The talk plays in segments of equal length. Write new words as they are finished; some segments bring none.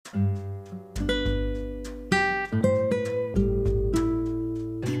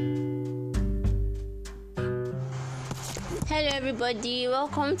everybody,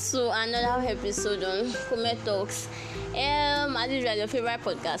 welcome to another episode on Kome Talks. As usual, your favorite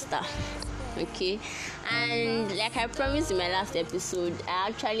podcaster. Okay, and like I promised in my last episode, I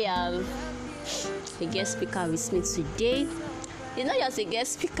actually have a guest speaker with me today. He's not just a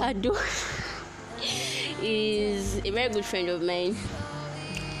guest speaker though. He's a very good friend of mine.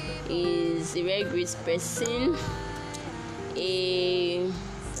 He's a very great person. He's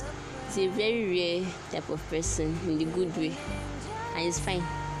a very rare type of person in the good way, and he's fine,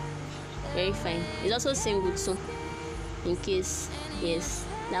 very fine. He's also single too, in case, yes,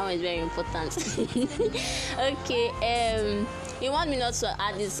 that one is very important. Okay, he want me not to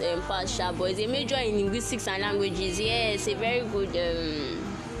add this part, but he's a major in linguistics and languages. Yes, a very good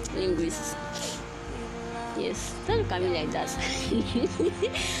linguist. Yes, don't look at me like that.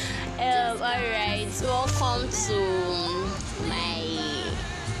 Alright, welcome to my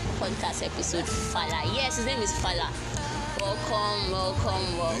podcast episode, Falah. Yes, his name is Falah. Welcome.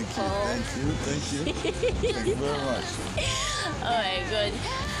 Thank you. Thank you very much. Oh my God.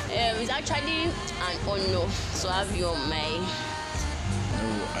 It's actually an honor to have you on my. No,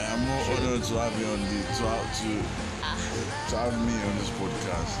 I am more honored to have you on to have me on this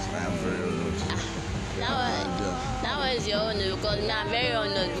podcast. I am very honored. That was your honor, because I'm very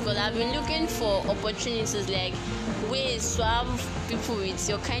honored, because I've been looking for opportunities, like ways to have people with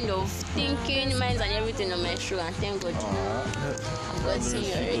your kind of thinking, minds, and everything on my show, and thank God I've got to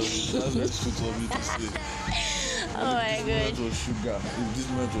you already. That's very sweet of me to say. Oh my God. If this was sugar, if this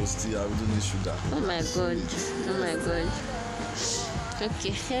milk was tea, I wouldn't need sugar. Oh my God. Okay,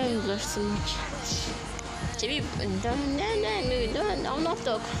 here we go so much. I'll not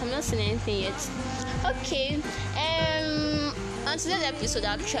talk. I'm not saying anything yet. Okay. On today's episode,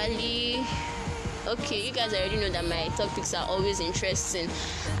 actually, okay, you guys already know that my topics are always interesting,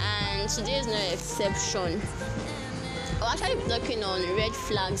 and today is no exception. I'll actually be talking on red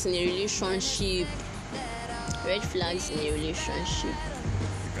flags in a relationship. Red flags in a relationship.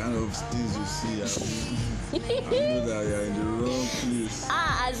 The kind of things you see, I know that you're in the wrong place.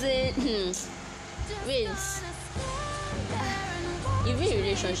 As in, wait. You've been in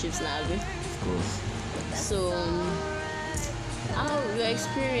relationships now, have you? Of course. So, how your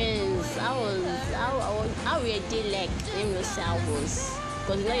experience? How were your day like? Let me say how was.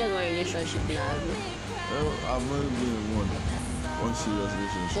 Because you're not just one relationship now, have you? Well, I've only been in one serious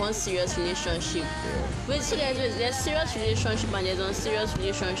relationship. One serious relationship. Yeah. Wait, so there's serious relationship and there's unserious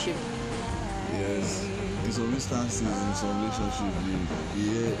relationship. Yes. In some instances, in some relationship, you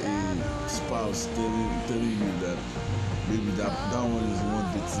hear a spouse telling you that maybe that one is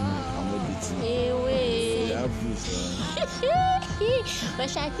not dating me, I'm not dating you. Hey, wait. It happens,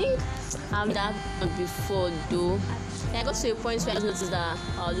 But I think I've done that before though. I got to a point where I noticed that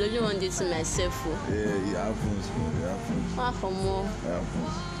I was the only one dating myself. Yeah, it happens, man. It happens. Far from more. It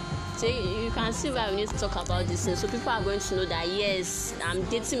happens. So you can see why we need to talk about this thing, so people are going to know that yes, I'm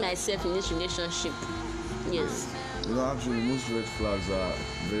dating myself in this relationship. Yes. You know, actually, most red flags are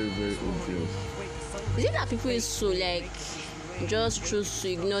very, very obvious. Is it that people is to like just choose to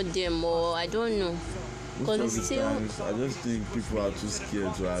ignore them, or I don't know? Most of the times, I just think people are too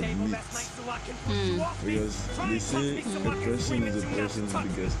scared to admit. Because they say a person is a person's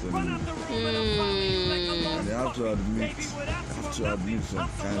biggest enemy. And they have to admit some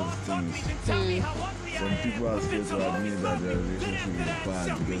kind of things. Some people are scared to admit that their relationship is bad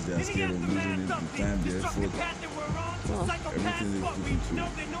because they are scared of losing it, the time, the effort, everything they put into it.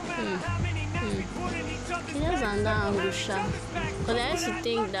 Yes, and that Angusha. Because I used to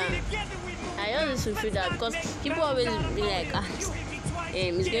think that, I used to feel that, because people always be like,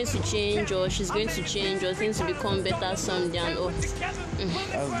 it's going to change, or she's going to change, or things will become better someday, and That's the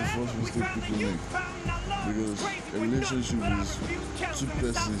first mistake people make. Because a relationship is two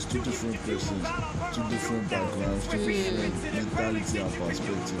persons, two different persons, two different backgrounds, two different mentality and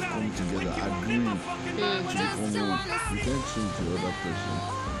perspective coming together, agreeing to become one. You can't change the other person.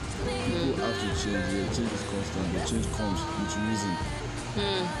 People have to change. The change is constant. The change comes with reason.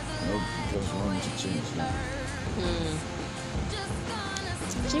 Not because we want to change.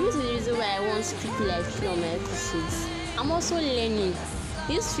 Maybe this is the reason why I want people like you on my episodes. I'm also learning.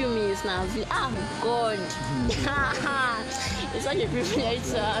 These few minutes now, God. It's such a privilege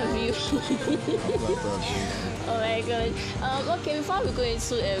to have you. Oh my God. Okay, before we go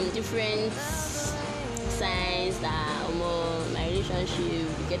into different signs that my relationship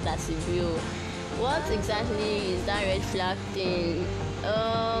get as a view, what exactly is that red flag thing?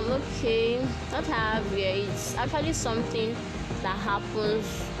 Okay, what I have here, it's actually something that happens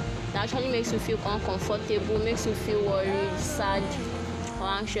that actually makes you feel uncomfortable, makes you feel worried, sad, or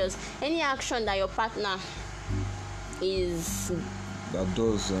anxious. Any action that your partner is that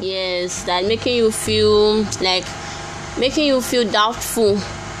does. Yes, that making you feel doubtful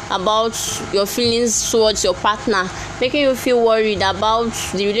about your feelings towards your partner, making you feel worried about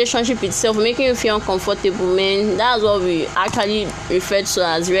the relationship itself, making you feel uncomfortable, man. That's what we actually refer to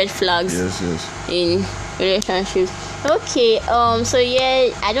as red flags. Yes. In relationships. Okay, so yeah,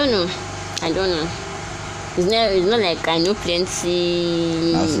 I don't know. It's not like I know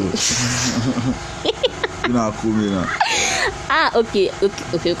plenty. You know, Kome now. Okay,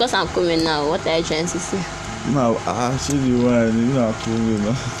 because I'm coming now. What are you trying to say? You know, I actually want. You know, Kome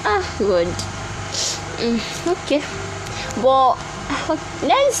now. Good. Okay, but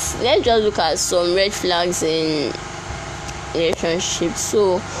let's just look at some red flags in relationships.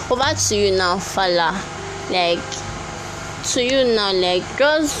 So over to you now, Falah. Just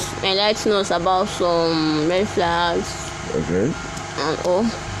enlighten us about some red flags. Okay. And all.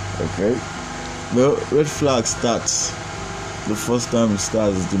 Okay. Well, red flag starts. The first time it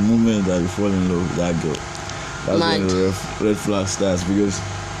starts is the moment that you fall in love with that girl. That's when the red flag starts. Because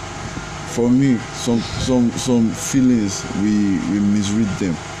for me, some feelings we misread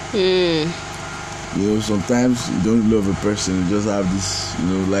them. You know, sometimes you don't love a person, you just have this,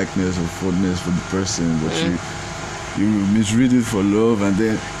 likeness or fondness for the person, but you misread it for love, and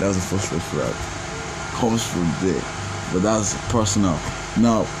then that's the first red flag. Comes from there, but that's personal.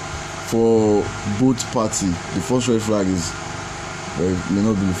 Now, for both parties, the first red flag is, it may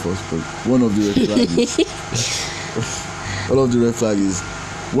not be the first, but one of the red flags is,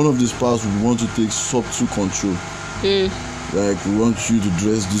 one of the spouse would want to take subtle control. Like, we want you to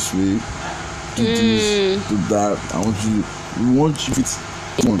dress this way, do this, do that. We want you to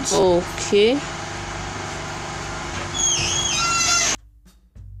want. Okay.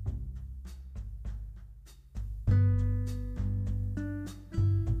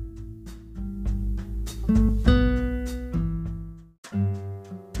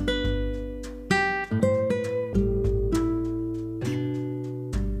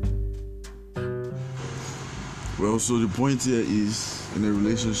 Well, so the point here is, in a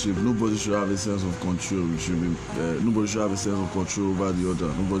relationship, nobody should have a sense of control. Nobody should have a sense of control over the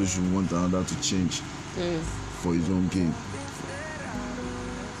other. Nobody should want another to change for his own gain.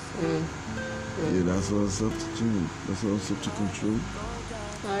 Yeah, that's all it's up to change. That's all it's up to control.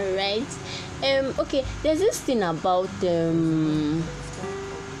 All right. Okay. There's this thing about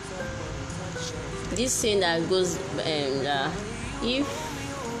this thing that goes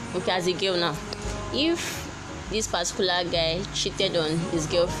as a girl now, if this particular guy cheated on his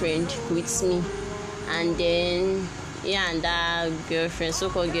girlfriend with me, and then and that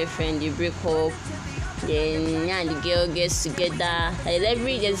so-called girlfriend, they break up, then and the girl gets together,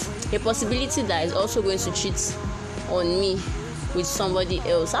 there's a possibility that is also going to cheat on me with somebody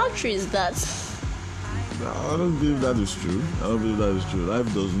else. How true is that? I don't believe that is true.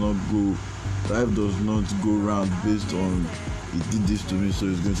 Life does not go around based on he did this to me, so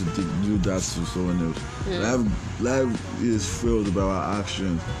he's going to do that to someone else. Life is filled by our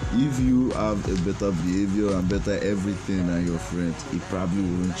actions. If you have a better behavior and better everything than your friend, he probably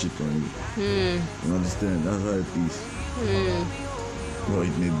won't cheat on you. You understand? That's how it is. Well,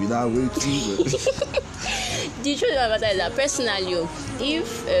 it may be that way too, but the truth about that is that personally,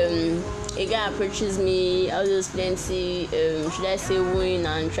 if a guy approaches me, I was plenty, should I say, wooing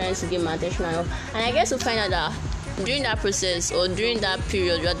and trying to get my attention and I guess to find out that during that process, or during that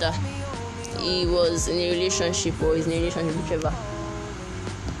period rather, he was in a relationship or is in a relationship, whichever,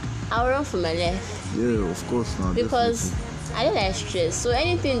 I'll run for my life. Yeah, of course not. Because definitely. I don't like stress. So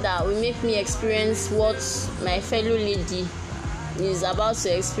anything that will make me experience what my fellow lady is about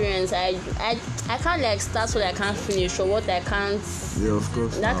to experience, I can't start what I can't finish, or what I can't. Yeah, of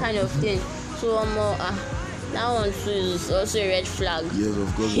course. That kind of thing. So that one too is also a red flag. Yes,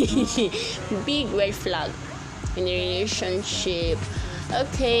 of course it is. Big red flag in a relationship.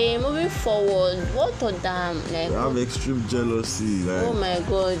 Okay, moving forward, what other they have extreme jealousy. Oh my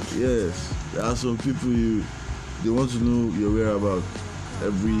God. Yes, there are some people they want to know your whereabouts.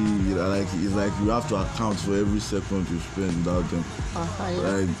 It's like you have to account for every second you spend without them.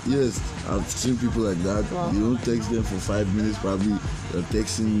 Yes, I've seen people like that. Wow. You don't text them for 5 minutes, probably you're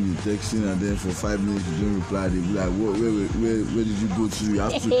texting, and then for 5 minutes you don't reply. They be like, where did you go to? You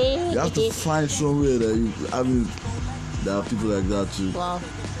have to find somewhere that there are people like that too. Wow.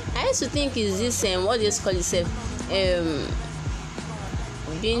 I used to think is this what do you call it?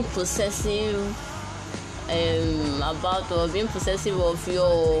 Being possessive about, or being possessive of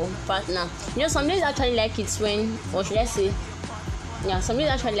your partner. Some days actually like it when, or should I say, some days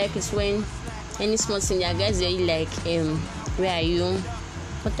actually like it when any small thing their guys really like, where are you?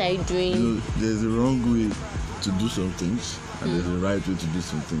 What are you doing? There's a wrong way to do some things, and there's a right way to do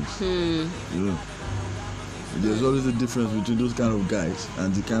some things. You know, there's always a difference between those kind of guys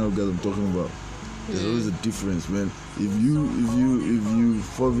and the kind of guys I'm talking about. There's always a difference, man. If you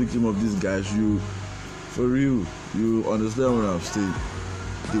fall victim of these guys, for real, you understand what I'm saying.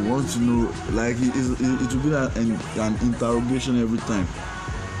 They want to know, like it will be an interrogation every time.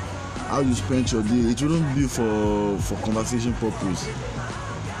 How you spend your day. It wouldn't be for conversation purpose.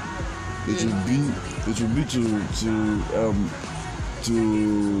 It will be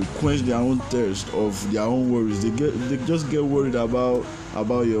to quench their own thirst of their own worries. They just get worried about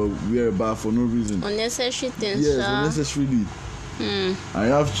your whereabouts for no reason. Unnecessary things. Yes, unnecessarily. And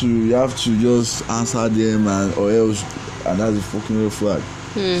you have to just answer them, or else, and that's a fucking red flag.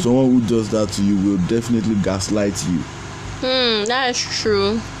 Someone who does that to you will definitely gaslight you. That's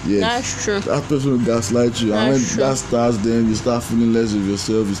true. Yes. That's true. That person will gaslight you, and when that starts, then you start feeling less of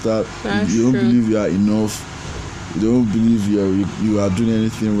yourself. You don't believe you are enough. You don't believe you are doing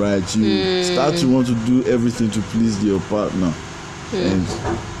anything right. You start to want to do everything to please your partner. And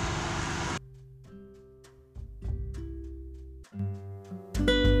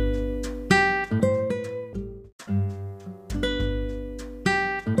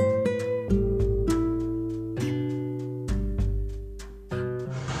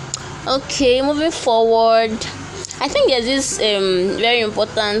okay, moving forward, I think there's this very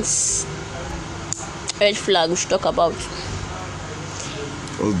important red flag we should talk about.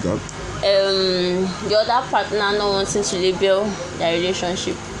 oh God. The other partner not wanting to label their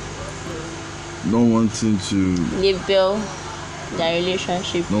relationship. Not wanting to Label their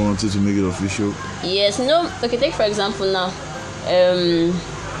relationship. Not wanting to make it official. Yes, okay, take for example now.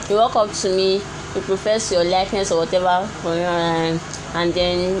 You walk up to me, you profess your likeness or whatever for your and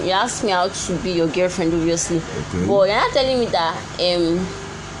then you ask me out to be your girlfriend, obviously. Okay. But you're not telling me that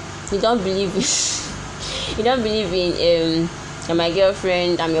you don't believe in you're my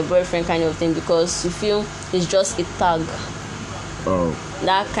girlfriend, I'm your boyfriend kind of thing, because you feel it's just a tag. Oh.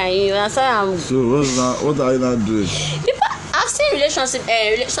 That kind, you understand? So what are you not doing? People, I've seen relationships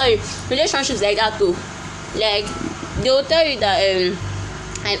like that too. Like they will tell you that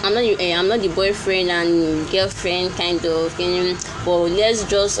I'm not the boyfriend and girlfriend kind of thing, but let's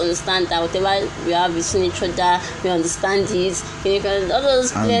just understand that whatever we have between each other, we understand it. All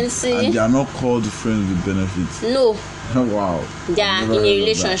those plenty. And they are not called friends with benefits. No. Wow. They are in a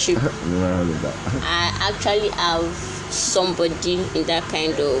relationship. Never heard of that. I actually have somebody in that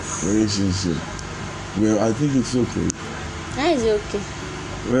kind of relationship. Well, I think it's okay. That is okay.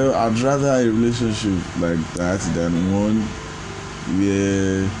 Well, I'd rather a relationship like that than one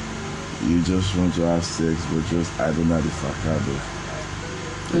where you just want to have sex but just I don't know the facade of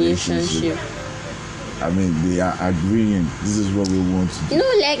relationship. I mean, they are agreeing. This is what we want to do.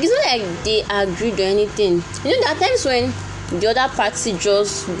 Like it's not like they agreed or anything. There are times when the other party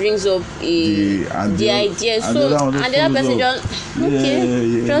just brings up the idea, and the other person just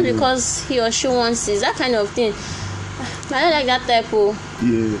just because he or she wants it, that kind of thing. I don't like that type of.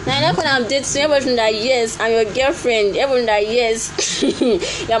 Now like when I'm dating, everyone that yes, I'm your girlfriend. Everyone that yes,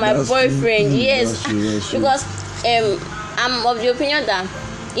 you're my boyfriend. Yes, that's true. Because I'm of the opinion that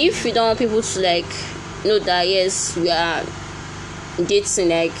if you don't want people to like know that yes, we are dating,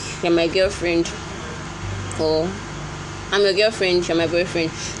 like you're my girlfriend, or I'm your girlfriend, you're my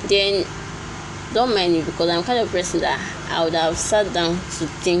boyfriend, then don't mind me, because I'm kind of person that I would have sat down to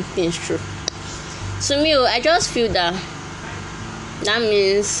think things through. To me, I just feel that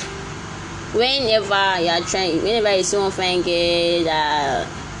means whenever you see one fine girl that,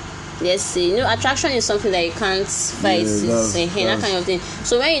 let's say, attraction is something that you can't fight, that kind of thing.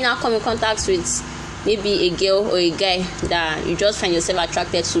 So when you now come in contact with maybe a girl or a guy that you just find yourself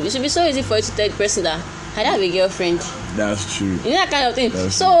attracted to, it should be so easy for you to tell the person that I don't have a girlfriend. That's true. That kind of thing.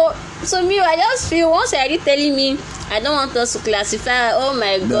 So me, I just feel once you're already telling me I don't want us to classify, oh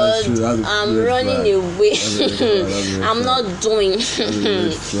my God, I'm running away. I'm not doing.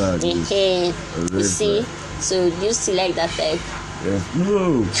 You see? So do you still like that type? Yeah.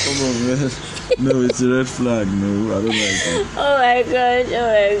 No, come on, man. No, it's a red flag. No, I don't like it. Oh my God. I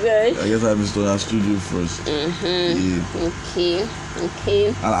guess I misunderstood you first. Yeah. Okay.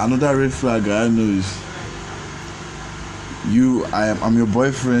 And another red flag I know is I'm your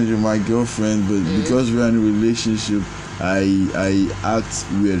boyfriend, you're my girlfriend, but because we're in a relationship, I act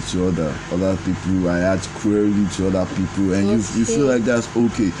weird to other people, I act cruelly to other people, and you feel like that's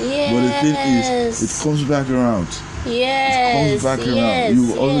okay. Yes. But the thing is, it comes back around. Yes. It comes back around. You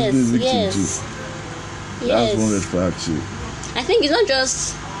will always be a victim too. That's one red flag too. I think it's not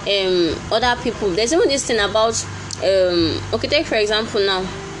just other people. There's even this thing about okay, take for example now,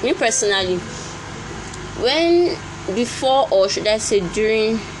 me personally, when before, or should I say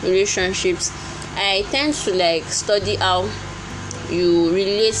during relationships, I tend to like study how you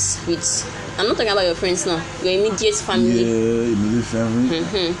relate with, I'm not talking about your friends now, your immediate family. Yeah, immediate family.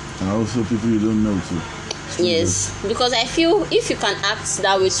 And also people you don't know too. Yes, because I feel if you can act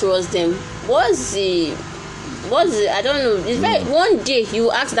that way towards them, what's the I don't know. It's very, one day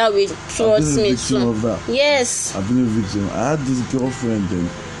you act that way towards me too. Of that. Yes. I've been a victim. I had this girlfriend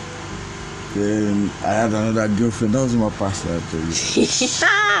then I had another girlfriend. That was in my past life.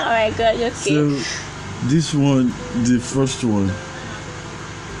 Oh my god, okay. So this one, the first one,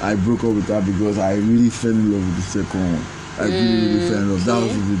 I broke up with her because I really fell in love with the second one. I really fell in love. That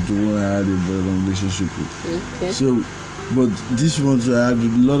was the one I had a very long relationship with. Okay. So, but this one, so I had a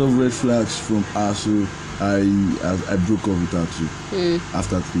lot of red flags from her. So I broke up with her too.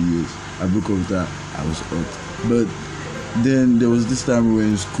 After 3 years, I broke up with her. I was hurt. But then there was this time we were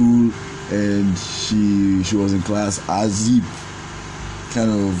in school and she was in class. A zip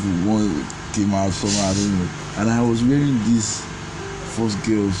kind of one came out somehow, I don't know. And I was wearing this first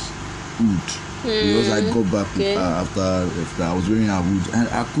girl's hood because I got back with her after I was wearing her hood and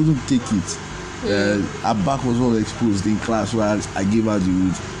I couldn't take it. Her back was all exposed in class, so I gave her the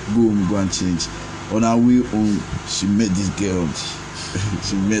hood, go home, go and change. On our way home, she met this girl.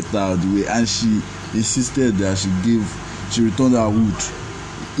 She met her the way, and she insisted that she returned her hood,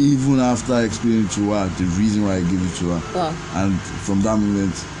 even after explaining to her the reason why I gave it to her. Wow. And from that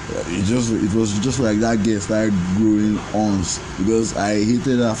moment, it was just like that girl started growing ons, because I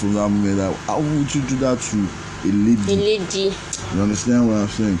hated her from that moment. Like, how would you do that to a lady? You understand what I'm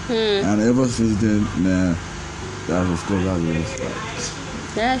saying? And ever since then, that of course that was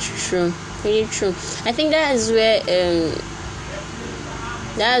like. That's true. Really true. I think that's where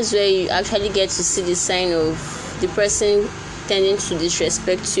you actually get to see the sign of the person tending to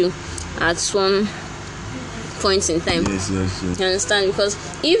disrespect you at some point in time. Yes. You understand? Because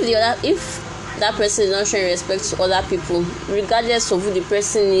if that person is not showing respect to other people, regardless of who the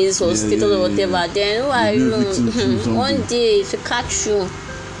person is or status or whatever, then who are you? One day to catch you.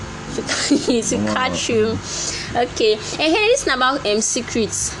 Catch you. Okay. And here is about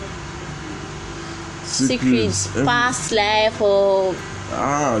secrets. Secrets, past life or.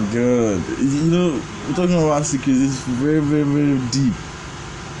 Ah, good. You know, we're talking about secrets. It's very, very, very deep.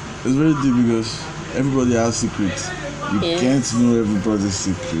 It's very deep because everybody has secrets. You can't know everybody's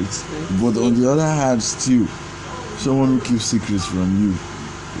secrets. But on the other hand, still, someone who keeps secrets from you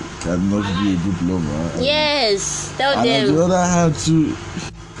cannot be a good lover. Yes, tell them. And on the other hand, too,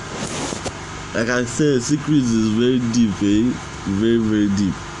 like I said, secrets is very deep, very, very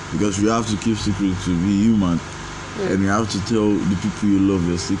deep. Because you have to keep secrets to be human. And you have to tell the people you love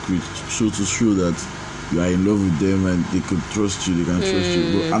your secret, to show that you are in love with them and they could trust you, they can trust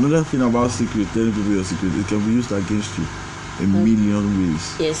you. But another thing about secret, telling people your secret, it can be used against you in million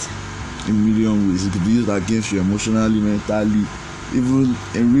ways. Yes. In million ways. It could be used against you emotionally, mentally, even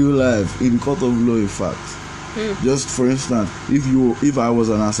in real life, in court of law, in fact. Just for instance, if I was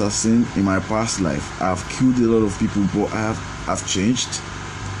an assassin in my past life, I've killed a lot of people, but I've changed.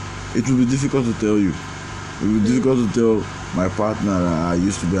 It will be difficult to tell you. It will be difficult to tell my partner that I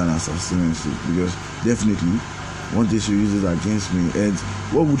used to be an assassin, because definitely one day she uses it against me. And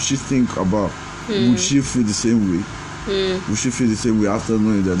what would she think about? Would she feel the same way? Would she feel the same way after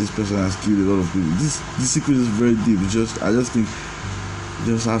knowing that this person has killed a lot of people? This secret is very deep. I just think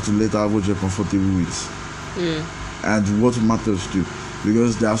you just have to let her have what you're comfortable with. And what matters to you.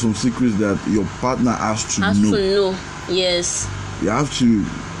 Because there are some secrets that your partner has to know. Yes. You have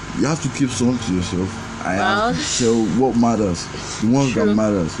to keep some to yourself. I have to tell what matters. The ones that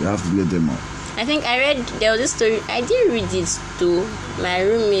matters, you have to let them out. I think there was this story. I didn't read it too. My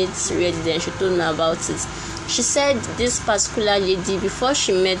roommate read it and she told me about it. She said this particular lady, before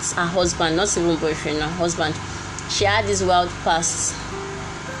she met her husband, not even boyfriend, her husband, she had this wild past.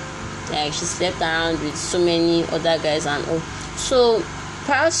 Like she slept around with so many other guys and all. So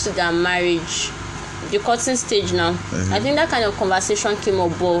prior to their marriage, the courting stage now, I think that kind of conversation came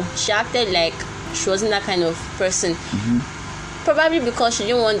up, but she acted like she wasn't that kind of person. Probably because she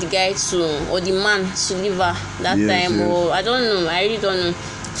didn't want the guy or the man to leave her that time, or I don't know. I really don't know.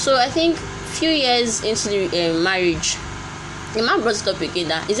 So I think few years into the marriage, the man brought it up again.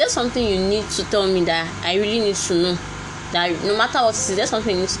 That is there something you need to tell me that I really need to know? That no matter what, is there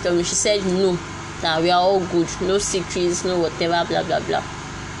something you need to tell me? She said no. That we are all good, no secrets, no whatever, blah blah blah.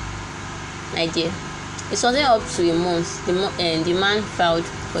 My dear, it wasn't up to a month. The man filed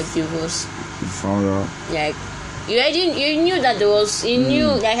for divorce. You found out? Like you knew that there was, you knew,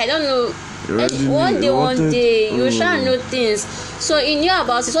 like, I don't know, one day you shall know things. So he knew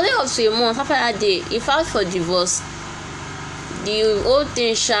about it. Only up to a month after that day, he filed for divorce. The whole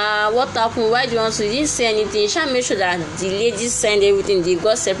thing, what happened? Why do you want to? He didn't say anything. She made sure that the lady signed everything. They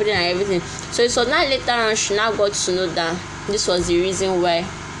got separated and everything. So it was not later on she now got to know that this was the reason why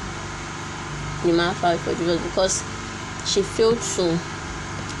the man filed for divorce, because she failed to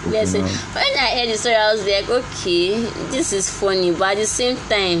listen. When I heard the story, I was like, okay, this is funny, but at the same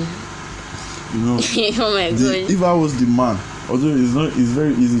time, you know, oh my god. If I was the man, although it's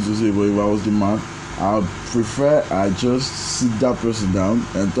very easy to say, but if I was the man, I prefer I just sit that person down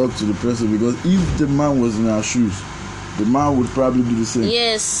and talk to the person, because if the man was in our shoes, the man would probably do the same.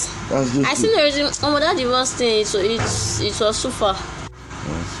 Yes. That's just I think the reason that divorce thing, it was so far.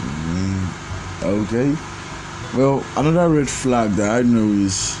 Okay. Well, another red flag that I know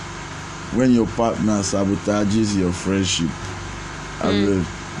is when your partner sabotages your friendship.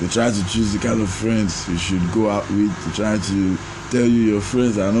 They try to choose the kind of friends you should go out with. They try to tell you your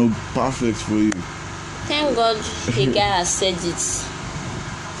friends are not perfect for you. Thank God the guy has said it,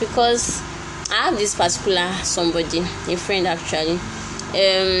 because I have this particular somebody, a friend actually.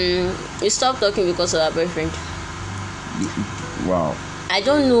 We stopped talking because of our boyfriend. Wow. I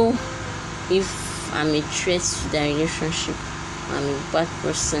don't know if I'm a threat to their relationship. I'm a bad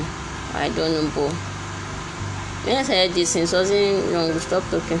person. I don't know, but when I said this, it wasn't wrong. We stopped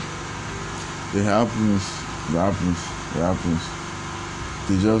talking. It happens.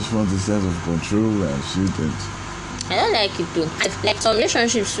 They just want a sense of control and shit. I don't like it too. Like some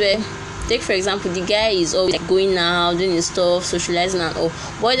relationships where, take for example, the guy is always like going out, doing his stuff, socializing and all,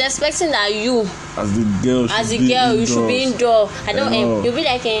 but he's expecting that you, as the girl, you should be indoor. You'll be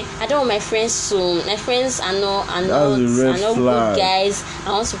like, I don't want my friends are not good guys.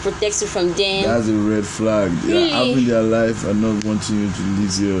 I want to protect you from them. That's a red flag. They really? are having their life and not wanting you to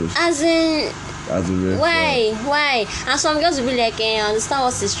leave yours. As in, that's a red flag. Why? And some girls will be like, I understand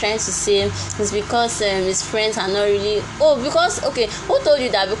what he's trying to say. It's because his friends are not really. Oh, because okay, who told you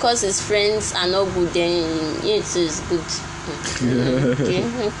that because his friends are not good, then it is good?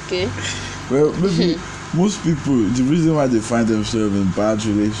 Okay. Well, maybe most people, the reason why they find themselves in bad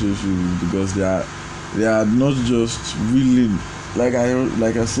relationships is because they are not just willing. Like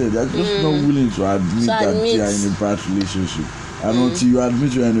I said, they're just not willing to admit that they are in a bad relationship. And until you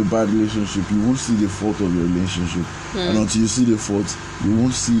admit you're in a bad relationship, you won't see the fault of your relationship. And until you see the fault, you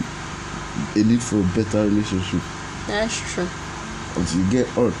won't see a need for a better relationship. That's true. Until you get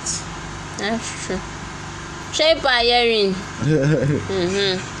hurt. That's true. Shape by hearing.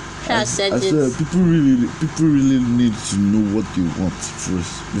 I said people really need to know what they want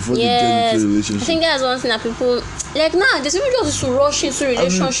first before they get into a relationship. I think that's one thing that people like now. There's people just to rush into a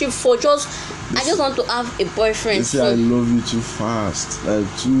relationship for just. I just want to have a boyfriend. They say I love you too fast, like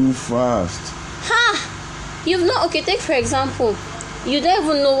too fast. You've not take for example. You don't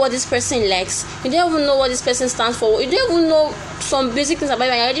even know what this person likes. You don't even know what this person stands for. You don't even know some basic things about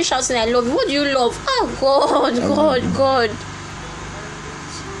you. You're already shouting I love you. What do you love? Oh God.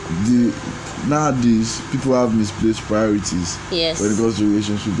 Nowadays, people have misplaced priorities. Yes. When it comes to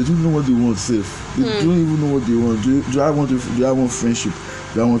relationship, they don't know what they want. Safe. They don't even know what they want. Do I want friendship?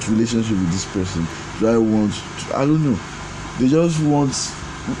 Do I want relationship with this person? I don't know. They just want.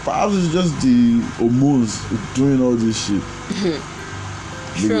 Perhaps it's just the hormones doing all this shit.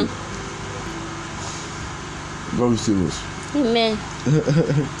 True. God will save us. Amen.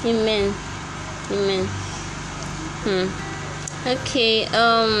 Amen. Okay,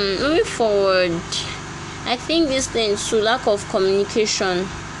 moving forward, I think this thing too, lack of communication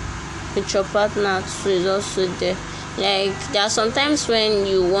with your partner too is also there. Like there are sometimes when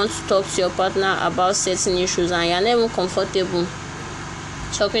you want to talk to your partner about certain issues and you're not even comfortable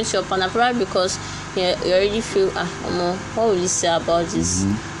talking to your partner, probably because you already feel what will you say about this?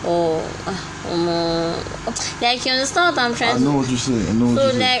 Or like you understand what I'm trying to say? I know what you're saying.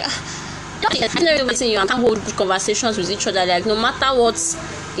 So like I know everything you can hold good conversations with each other, like no matter what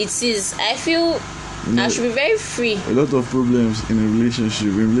it is. I feel I should be very free. A lot of problems in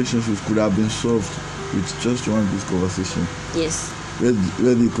relationships could have been solved with just one good conversation. Yes. Where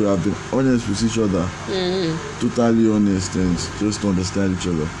they could have been honest with each other. Totally honest and just understand each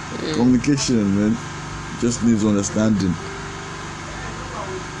other. Communication, man, just needs understanding.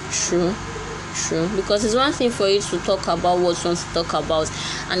 True. Because it's one thing for you to talk about what you want to talk about,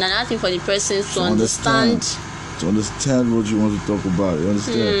 and another thing for the person to understand. To understand what you want to talk about. You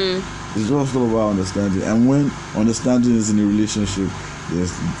understand? It's just all about understanding. And when understanding is in a relationship,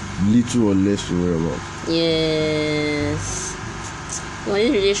 there's little or less to worry about. Yes. Well,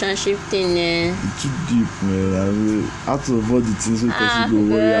 this relationship thing, It's too deep, man. I mean, out of all the things we person go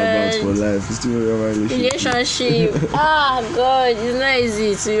worry about for life, you still worry about relationship. God, it's not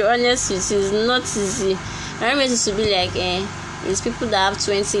easy. To be honest with you, it's not easy. I remember it used to be like, it's people that have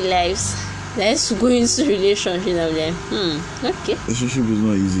 20 lives. Let's go into relationship. I'm like, okay. Relationship is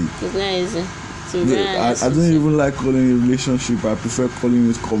not easy. It's not easy. I don't even like calling it a relationship. I prefer calling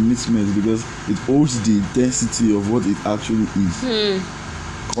it commitment because it holds the intensity of what it actually is.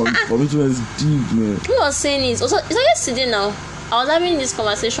 Commitment is deep, man. Who was saying it? Also, it's yesterday now. I was having this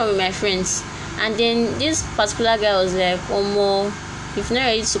conversation with my friends, and then this particular guy was like, "Omo, if you're not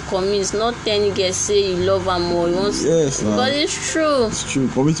ready to commit, not 10 girls say you love him more. You want." Yes, because it's true. It's true.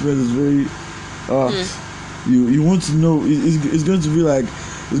 Commitment is very. You want to know. It's going to be like.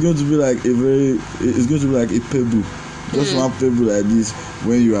 It's going to be like a pebble. Just one pebble like this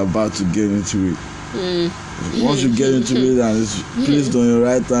when you're about to get into it. Once you get into it and it's placed on your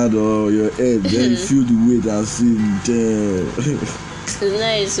right hand or your head, then you feel the weight and see there. It's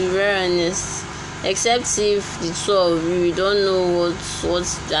nice, to be very honest. Except if the two of you don't know what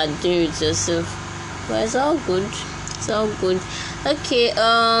they're doing with yourself. But it's all good. It's all good. Okay,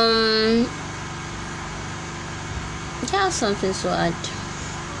 I have something to add.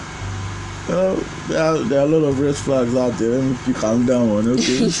 There are a lot of red flags out there. Let me pick calm down one,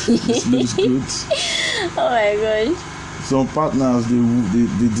 okay? This looks good. Oh my God. Some partners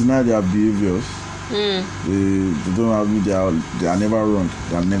they deny their behaviors. They don't admit they are never wrong.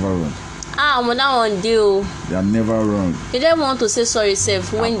 They are never wrong. But that one deal. They are never wrong. They don't want to say sorry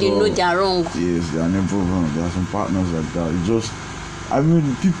self when they know they are wrong. Yes, they are never wrong. There are some partners like that. It's just, I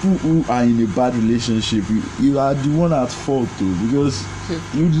mean, people who are in a bad relationship, you are the one at fault too, because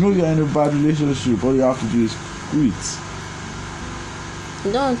you know you are in a bad relationship. All you have to do is quit.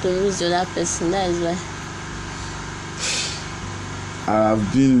 You don't want to lose the other person. That is why. I've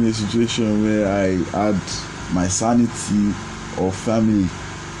been in a situation where I had my sanity or family.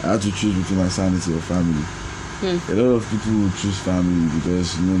 I had to choose between my sanity or family. A lot of people will choose family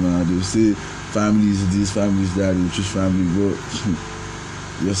because they'll say family is this, family is that. They'll choose family, but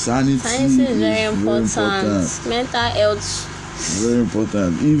your sanity is very important. Mental health. Very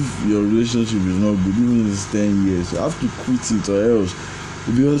important. If your relationship is not good, even if it's 10 years, you have to quit it or else.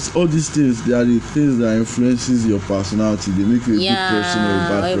 Because all these things, they are the things that influences your personality. They make you a good person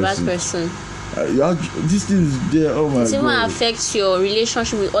or a bad person. These things there, oh my God. It even affects your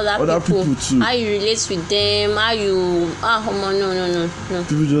relationship with other people too. How you relate with them, how you no.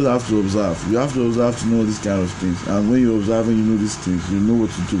 People just have to observe. You have to observe to know these kind of things. And when you're observing, you know these things, you know what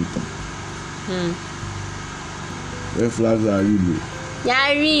to do with them. Red flags are real. They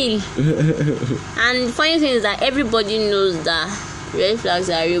are real. And the funny thing is that everybody knows that red flags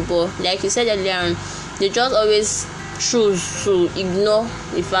are real, but like you said earlier on, they just always choose to ignore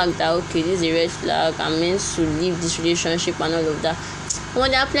the fact that okay, this is a red flag, I'm meant to leave this relationship and all of that. Well,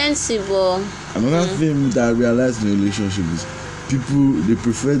 there are plenty, but another thing that I realized in a relationship is people, they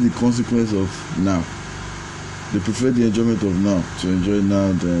prefer the consequence of now. They prefer the enjoyment of now, to enjoy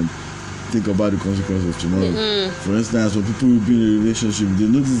now than think about the consequence of tomorrow. For instance, when people will be in a relationship, they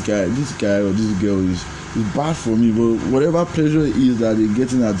know this guy or this girl is bad for me, but whatever pleasure it is that they're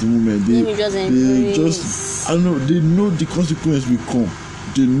getting at the moment, they just I don't know, they know the consequence will come.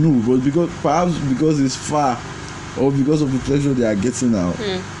 They know, but because it's far or because of the pleasure they are getting now,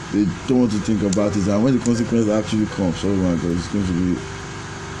 they don't want to think about it. And when the consequence actually comes, oh my God, it's going to be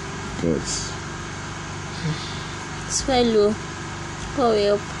God. Swallow. God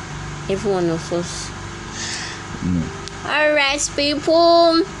help every one of us. Alright,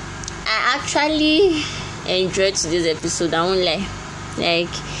 people. I actually enjoyed today's episode. I won't lie. Like,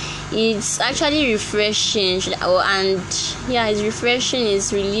 it's actually refreshing, and yeah, it's refreshing.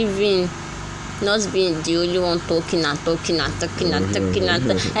 It's relieving, not being the only one talking. I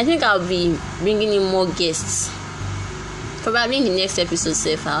think I'll be bringing in more guests. Probably in the next episode,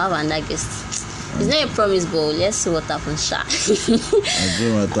 safe. I'll have another guest. It's not a promise, but let's see what happens, Sha.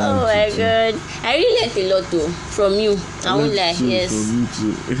 Oh my God. I really learned a lot though from you. I won't lie. Yes. From you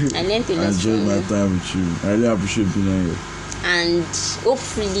too. I learned a lot. I enjoyed my time with you. I really appreciate being here. And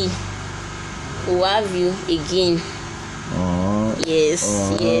hopefully we'll have you again. Yes.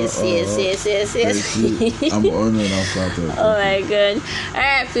 I'm honored and flattered. Oh my God.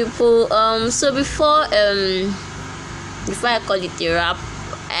 Alright, people. So before I call it a wrap,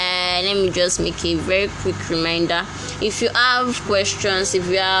 let me just make a very quick reminder. If you have questions, if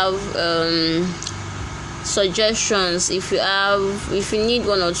you have suggestions, if you need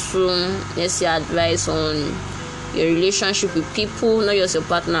one or two, let's say, advice on your relationship with people, not just your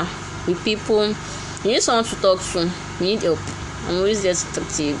partner, with people, you need someone to talk to, you need help, I'm always there to talk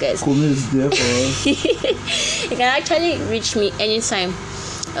to you guys. Kome is there for us. You can actually reach me anytime.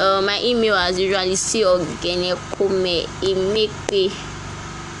 My email as usually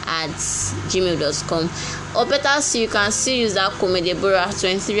comeimekpe@gmail.com, or better still, you can still use that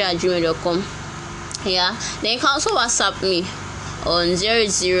comedeborah23@gmail.com. Yeah, then you can also WhatsApp me on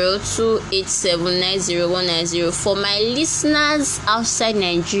 00287901990. For my listeners outside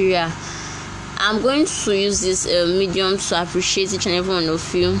Nigeria, I'm going to use this medium to appreciate each and every one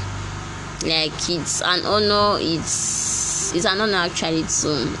of you. Like, it's an honor. It's an honor actually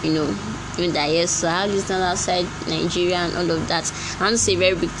to that. Yes, so I have listeners outside Nigeria and all of that. I want to say a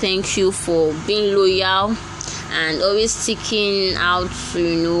very big thank you for being loyal and always sticking out,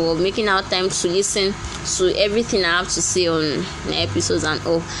 making out time to listen to everything I have to say on the episodes and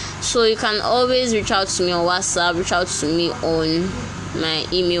all. So you can always reach out to me on WhatsApp, reach out to me on my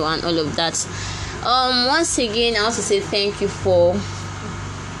email and all of that. Once again, I want to say thank you for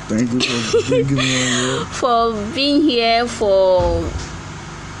being here, for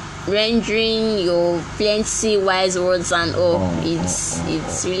rendering your plenty wise words and all. It's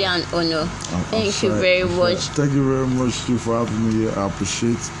really an honor. Thank you very much. Thank you very much too for having me here. I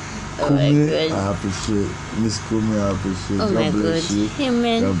appreciate Kome. I appreciate Miss Kome. I appreciate. God bless you.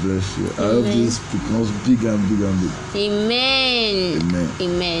 Amen. God bless you. I hope this becomes big and big and big. Amen.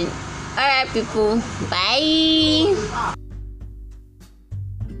 Amen. All right, people. Bye.